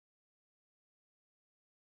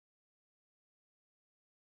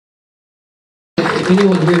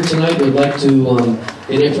anyone here tonight would like to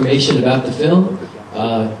get information about the film,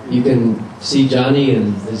 you can see Johnny,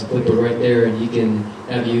 and there's a clipboard right there, and he can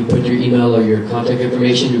have you put your email or your contact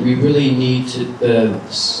information. We really need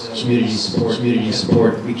community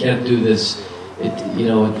support. We can't do this.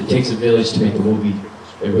 It takes a village to make a movie.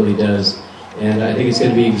 It really does. And I think it's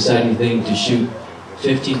going to be an exciting thing to shoot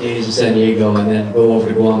 15 days in San Diego and then go over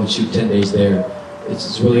to Guam and shoot 10 days there.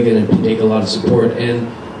 It's really going to take a lot of support. And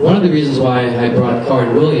one of the reasons why I brought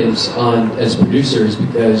Karen Williams on as producer is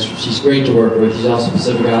because she's great to work with. She's also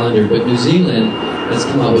Pacific Islander, but New Zealand has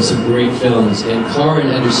come out with some great films, and Karen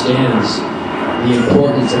understands the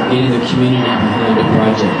importance of getting the community behind a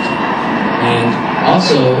project. And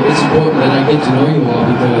also, it's important that I get to know you all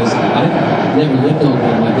because I've never lived on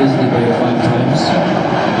Guam. I visited there 5 times.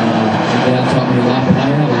 My dad taught me a lot, but I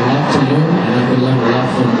have a lot to learn, and I can learn a lot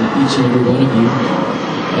from each and every one of you.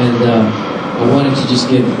 And I wanted to just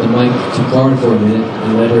give the mic to Karen for a minute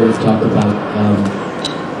and let her talk about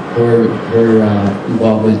her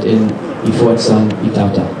involvement in Fuetsan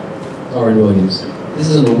Itata. Karen Williams. This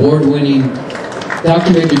is an award-winning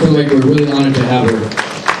documentary filmmaker. We're really honored to have her.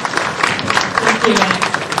 Thank you.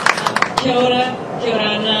 Kia ora,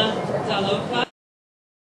 talofa.